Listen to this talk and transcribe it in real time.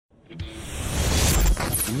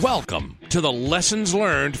Welcome to the Lessons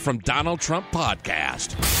Learned from Donald Trump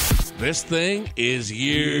podcast. This thing is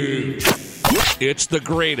huge. It's the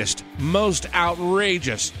greatest, most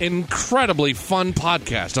outrageous, incredibly fun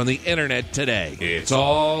podcast on the internet today. It's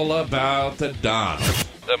all about the Don.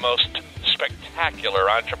 The most spectacular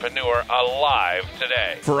entrepreneur alive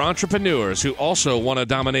today. For entrepreneurs who also want to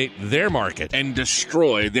dominate their market and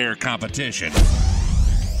destroy their competition.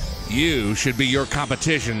 You should be your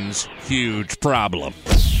competition's huge problem.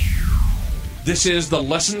 This is the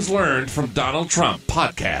Lessons Learned from Donald Trump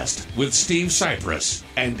podcast with Steve Cypress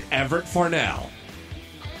and Everett Farnell.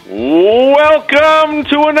 Welcome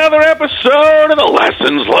to another episode of the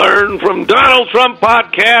Lessons Learned from Donald Trump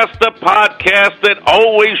podcast, the podcast that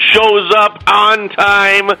always shows up on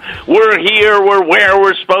time. We're here, we're where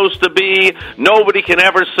we're supposed to be. Nobody can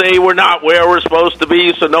ever say we're not where we're supposed to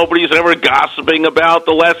be, so nobody's ever gossiping about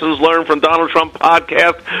the Lessons Learned from Donald Trump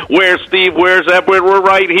podcast. Where's Steve, where's Everett? We're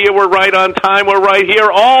right here, we're right on time, we're right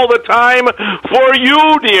here all the time for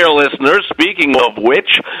you, dear listeners. Speaking of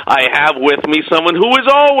which, I have with me someone who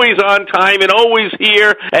is always on time and always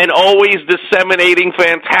here and always disseminating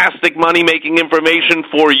fantastic money-making information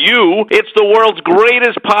for you. It's the world's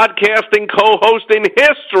greatest podcasting co-host in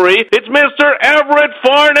history. It's Mr. Everett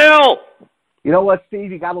Farnell. You know what,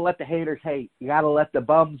 Steve? You got to let the haters hate. You got to let the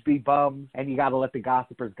bums be bums, and you got to let the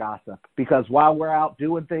gossipers gossip. Because while we're out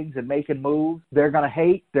doing things and making moves, they're going to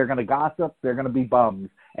hate, they're going to gossip, they're going to be bums,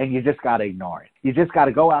 and you just got to ignore it. You just got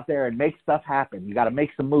to go out there and make stuff happen. You got to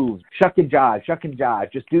make some moves. Shuck and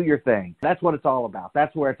jive. Just do your thing. That's what it's all about.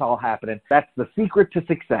 That's where it's all happening. That's the secret to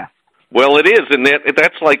success. Well, it is, and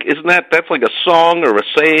that's like, that's like a song or a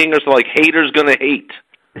saying, or it's like haters gonna hate.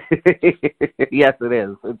 Yes, it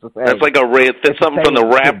is. That's like that's something from the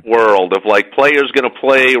rap world of like players gonna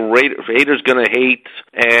play, haters gonna hate,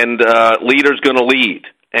 and leaders gonna lead.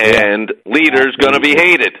 And leaders going to be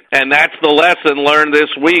hated. And that's the lesson learned this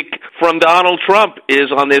week from Donald Trump is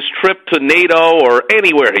on this trip to NATO or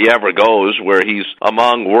anywhere he ever goes where he's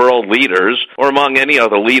among world leaders or among any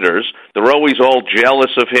other leaders. They're always all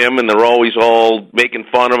jealous of him and they're always all making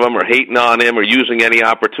fun of him or hating on him or using any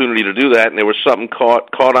opportunity to do that. And there was something caught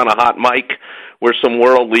on a hot mic where some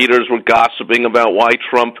world leaders were gossiping about why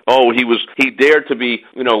Trump, he dared to be,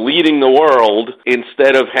 leading the world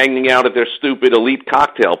instead of hanging out at their stupid elite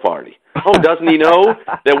cocktail party. Oh, doesn't he know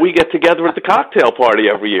that we get together at the cocktail party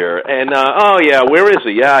every year? And, where is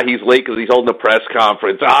he? Yeah, he's late because he's holding a press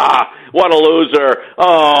conference. What a loser.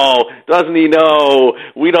 Oh, doesn't he know?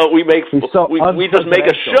 We just make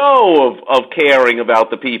a show of caring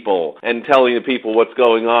about the people and telling the people what's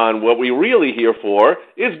going on. What we really here for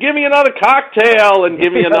is give me another cocktail and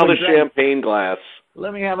give me another champagne glass.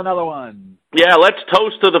 Let me have another one. Yeah, let's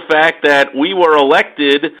toast to the fact that we were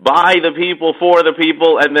elected by the people, for the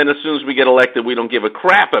people, and then as soon as we get elected, we don't give a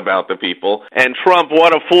crap about the people. And Trump,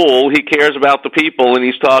 what a fool. He cares about the people, and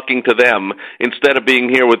he's talking to them instead of being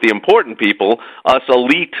here with the important people, us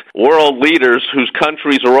elite world leaders whose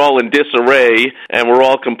countries are all in disarray, and we're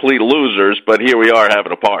all complete losers, but here we are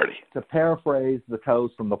having a party. To paraphrase the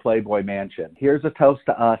toast from the Playboy Mansion, here's a toast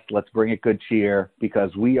to us. Let's bring it good cheer,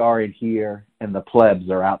 because we are in here, and the plebs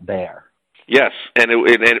are out there. Yes, but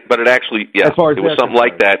it actually, it was something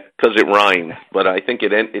like that because it rhymed. But I think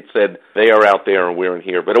it said they are out there and we're in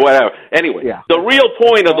here. But whatever. Anyway, The real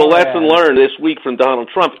point of the lesson learned this week from Donald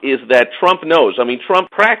Trump is that Trump knows. I mean,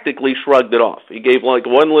 Trump practically shrugged it off. He gave like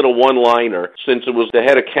one little one-liner since it was the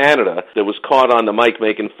head of Canada that was caught on the mic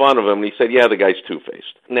making fun of him. And he said, yeah, the guy's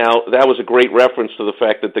two-faced. Now, that was a great reference to the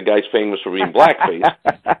fact that the guy's famous for being black-faced.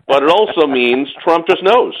 But it also means Trump just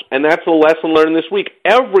knows. And that's the lesson learned this week.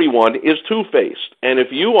 Everyone is two-faced. And if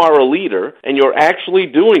you are a leader and you're actually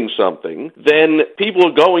doing something, then people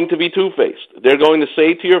are going to be two-faced. They're going to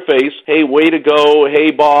say to your face, hey, way to go.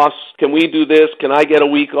 Hey, boss, can we do this? Can I get a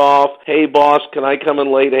week off? Hey, boss, can I come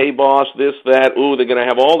in late? Hey, boss, this, that. Ooh, they're going to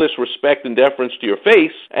have all this respect and deference to your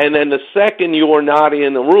face. And then the second you are not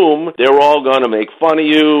in the room, they're all going to make fun of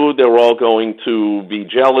you. They're all going to be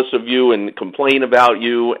jealous of you and complain about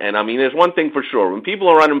you. And, I mean, there's one thing for sure. When people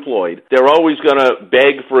are unemployed, they're always going to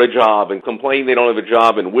beg for a job and complain they don't have a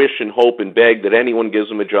job and wish and hope and beg that anyone gives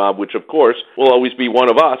them a job, which, of course, will always be one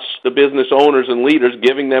of us, the business owners and leaders,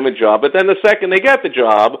 giving them a job. But then the second they get the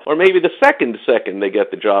job, or maybe the second they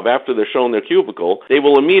get the job after they're shown their cubicle, they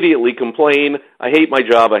will immediately complain, I hate my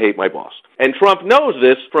job, I hate my boss. And Trump knows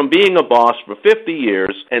this from being a boss for 50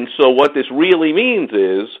 years, and so what this really means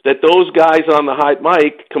is that those guys on the hot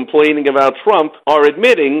mic complaining about Trump are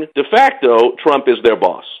admitting, de facto, Trump is their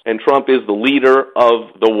boss, and Trump is the leader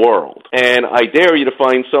of the world. And I dare you to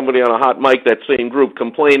find somebody on a hot mic, that same group,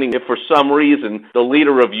 complaining if for some reason the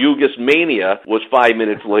leader of Yugos Mania was 5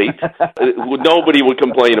 minutes late. Nobody would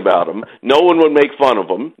complain about him. No one would make fun of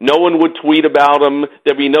him. No one would tweet about him.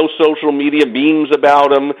 There'd be no social media memes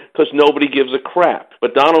about him because nobody gives a crap.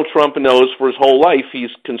 But Donald Trump knows for his whole life, he's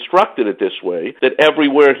constructed it this way, that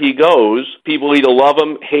everywhere he goes, people either love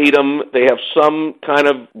him, hate him, they have some kind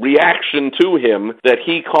of reaction to him that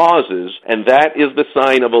he causes, and that is the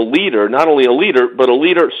sign of a leader, not only a leader, but a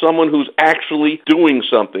leader, someone who's actually doing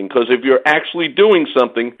something, because if you're actually doing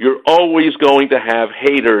something, you're always going to have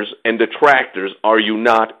haters and detractors, are you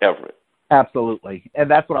not, Everett? Absolutely. And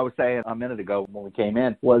that's what I was saying a minute ago when we came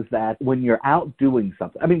in, was that when you're out doing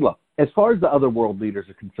something, I mean, look, as far as the other world leaders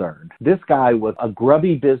are concerned, this guy was a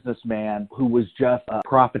grubby businessman who was just a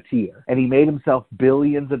profiteer, and he made himself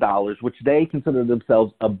billions of dollars, which they consider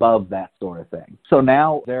themselves above that sort of thing. So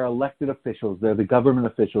now they're elected officials, they're the government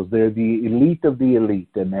officials, they're the elite of the elite,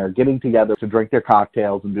 and they're getting together to drink their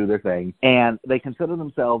cocktails and do their thing, and they consider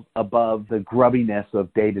themselves above the grubbiness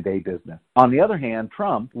of day-to-day business. On the other hand,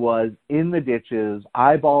 Trump was in the ditches,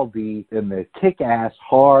 eyeball deep, in the kick-ass,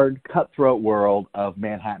 hard, cutthroat world of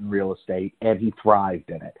Manhattan real estate, and he thrived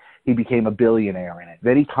in it. He became a billionaire in it.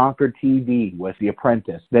 Then he conquered TV with The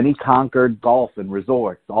Apprentice. Then he conquered golf and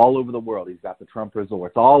resorts all over the world. He's got the Trump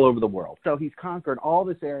resorts all over the world. So he's conquered all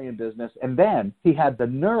this area in business, and then he had the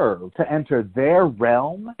nerve to enter their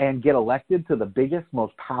realm and get elected to the biggest,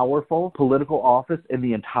 most powerful political office in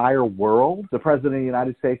the entire world, the President of the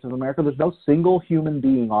United States of America. There's no single human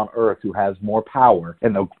being on earth who has more power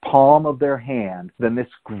in the palm of their hand than this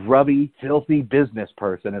grubby, filthy business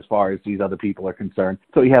person as far as these other people are concerned.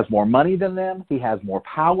 So he has more money than them. He has more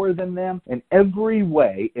power than them. In every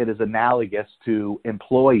way, it is analogous to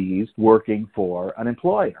employees working for an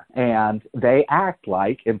employer. And they act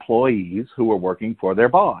like employees who are working for their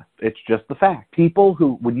boss. It's just the fact. People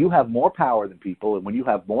who, when you have more power than people, and when you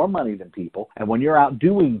have more money than people, and when you're out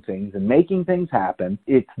doing things and making things happen,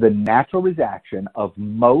 it's the natural reaction of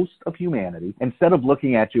most of humanity. Instead of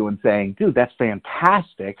looking at you and saying, dude, that's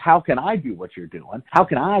fantastic. How can I do what you're doing? How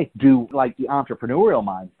can I do like the entrepreneurial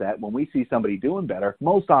mindset? When we see somebody doing better,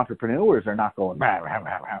 most entrepreneurs are not going, rah, rah,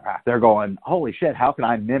 rah, rah, rah. They're going, holy shit, how can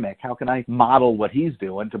I mimic? How can I model what he's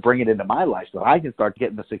doing to bring it into my life so I can start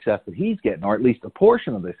getting the success that he's getting, or at least a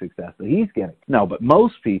portion of the success that he's getting? No, but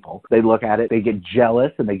most people, they look at it, they get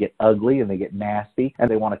jealous and they get ugly and they get nasty and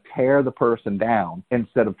they want to tear the person down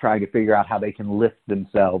instead of trying to figure out how they can lift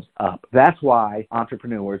themselves up. That's why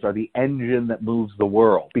entrepreneurs are the engine that moves the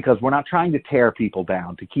world, because we're not trying to tear people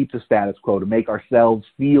down to keep the status quo, to make ourselves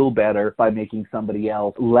feel better by making somebody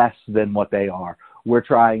else less than what they are. We're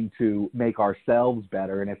trying to make ourselves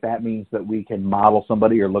better, and if that means that we can model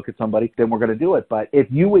somebody or look at somebody, then we're going to do it. But if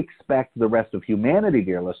you expect the rest of humanity,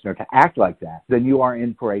 dear listener, to act like that, then you are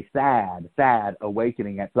in for a sad, sad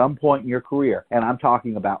awakening at some point in your career. And I'm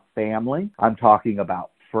talking about family. I'm talking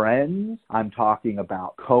about friends, I'm talking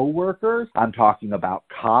about coworkers, I'm talking about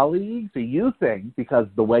colleagues. So you think, because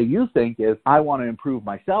the way you think is, I want to improve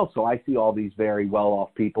myself, so I see all these very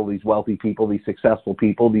well-off people, these wealthy people, these successful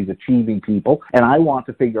people, these achieving people, and I want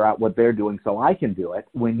to figure out what they're doing so I can do it.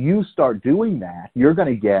 When you start doing that, you're going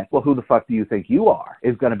to get, well, who the fuck do you think you are?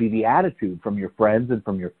 Is going to be the attitude from your friends and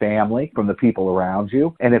from your family, from the people around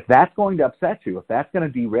you. And if that's going to upset you, if that's going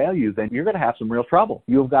to derail you, then you're going to have some real trouble.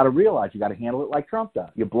 You've got to realize you got to handle it like Trump does.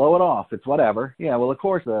 You blow it off. It's whatever. Yeah, well, of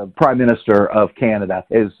course, the Prime Minister of Canada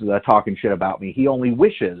is talking shit about me. He only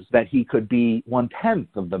wishes that he could be 1/10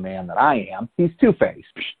 of the man that I am. He's two-faced.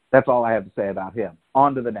 That's all I have to say about him.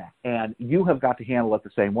 On to the next. And you have got to handle it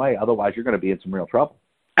the same way. Otherwise, you're going to be in some real trouble.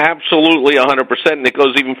 Absolutely, 100%, and it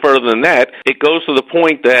goes even further than that. It goes to the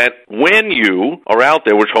point that when you are out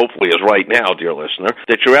there, which hopefully is right now, dear listener,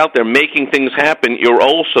 that you're out there making things happen, you're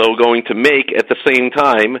also going to make, at the same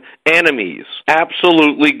time, enemies.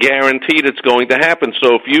 Absolutely guaranteed it's going to happen.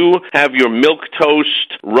 So if you have your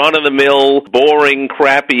milquetoast, run-of-the-mill, boring,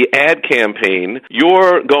 crappy ad campaign,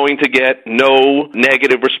 you're going to get no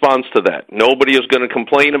negative response to that. Nobody is going to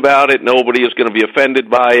complain about it. Nobody is going to be offended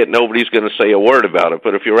by it. Nobody's going to say a word about it.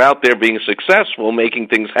 But if if you're out there being successful, making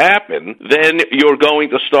things happen, then you're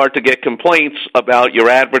going to start to get complaints about your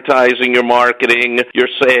advertising, your marketing, your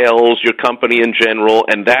sales, your company in general,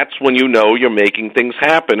 and that's when you know you're making things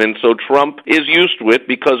happen. And so Trump is used to it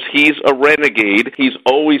because he's a renegade. He's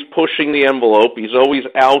always pushing the envelope. He's always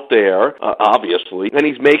out there, obviously, and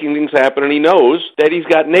he's making things happen, and he knows that he's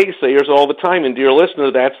got naysayers all the time. And dear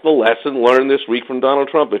listener, that's the lesson learned this week from Donald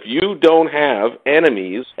Trump. If you don't have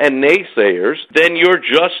enemies and naysayers, then you're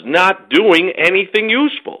just not doing anything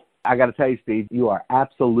useful. I got to tell you, Steve, you are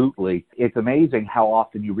absolutely, it's amazing how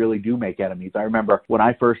often you really do make enemies. I remember when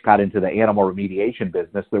I first got into the animal remediation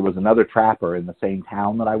business, there was another trapper in the same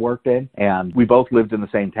town that I worked in, and we both lived in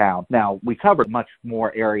the same town. Now, we covered much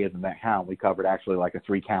more area than that town. We covered actually like a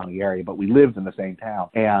 3-county area, but we lived in the same town.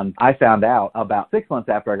 And I found out about 6 months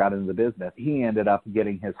after I got into the business, he ended up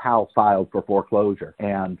getting his house filed for foreclosure.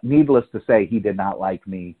 And needless to say, he did not like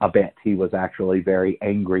me a bit. He was actually very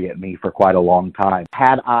angry at me for quite a long time.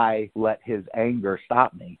 Had I let his anger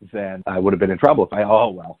stop me, then I would have been in trouble.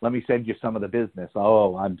 If let me send you some of the business.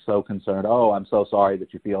 Oh, I'm so concerned. Oh, I'm so sorry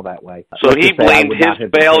that you feel that way. So he blamed his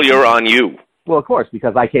failure on you. Well, of course,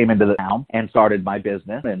 because I came into the town and started my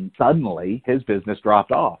business, and suddenly his business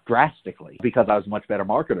dropped off drastically because I was a much better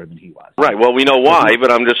marketer than he was. Right. Well, we know why,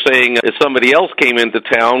 but I'm just saying if somebody else came into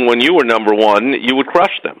town when you were number one, you would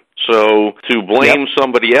crush them. So to blame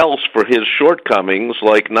somebody else for his shortcomings,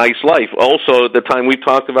 like Nice Life, also the time we've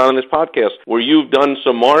talked about in this podcast, where you've done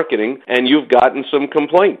some marketing and you've gotten some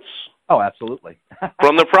complaints. Oh, absolutely.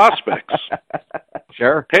 From the prospects.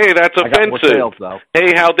 Sure. Hey, that's offensive. Sales, though.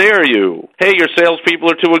 Hey, how dare you? Hey, your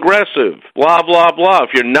salespeople are too aggressive. Blah, blah, blah.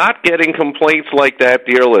 If you're not getting complaints like that,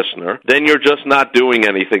 dear listener, then you're just not doing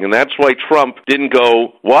anything. And that's why Trump didn't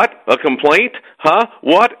go, what? A complaint? Huh?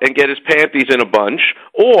 What? And get his panties in a bunch.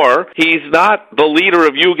 Or he's not the leader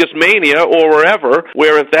of Yugosmania or wherever,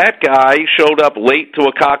 where if that guy showed up late to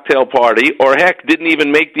a cocktail party, or heck, didn't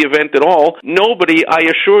even make the event at all, nobody, I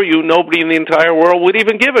assure you, nobody in the entire world would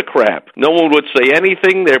even give a crap. No one would say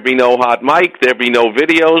anything. There'd be no hot mic. There'd be no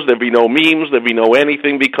videos. There'd be no memes. There'd be no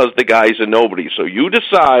anything because the guy's a nobody. So you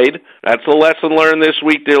decide. That's the lesson learned this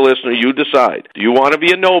week, dear listener. You decide. Do you want to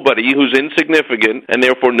be a nobody who's insignificant and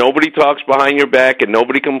therefore nobody talks behind your back and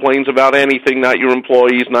nobody complains about anything, not your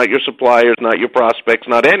employees, not your suppliers, not your prospects,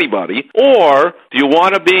 not anybody? Or do you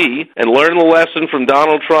want to be and learn the lesson from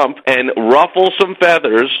Donald Trump and ruffle some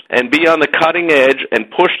feathers and be on the cutting edge and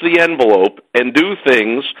push the envelope and do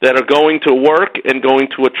things that are going to work and going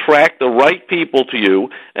to attract the right people to you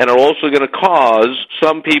and are also going to cause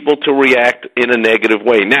some people to react in a negative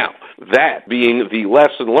way? Now, that being the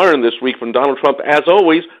lesson learned this week from Donald Trump, as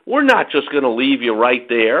always, we're not just going to leave you right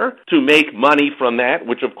there to make money from that,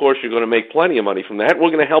 which of course you're going to make plenty of money from that. We're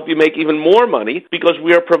going to help you make even more money because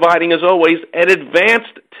we are providing, as always, an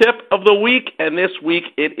advanced tip of the week, and this week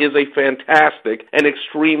it is a fantastic and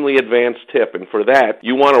extremely advanced tip. And for that,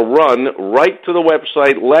 you want to run right to the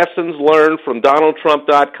website,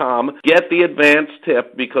 lessonslearnedfromdonaldtrump.com. Get the advanced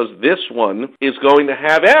tip because this one is going to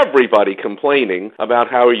have everybody complaining about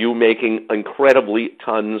how you making incredibly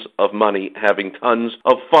tons of money, having tons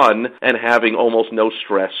of fun, and having almost no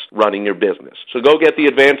stress running your business. So go get the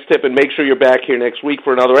advanced tip and make sure you're back here next week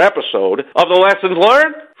for another episode of the Lessons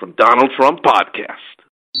Learned from Donald Trump podcast.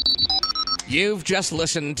 You've just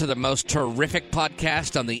listened to the most terrific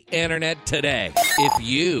podcast on the internet today. If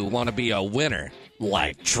you want to be a winner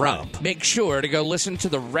like Trump, make sure to go listen to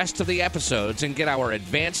the rest of the episodes and get our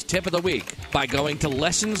advanced tip of the week by going to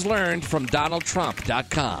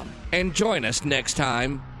lessonslearnedfromdonaldtrump.com. And join us next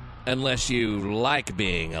time, unless you like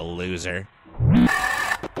being a loser.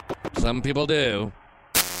 Some people do.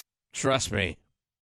 Trust me.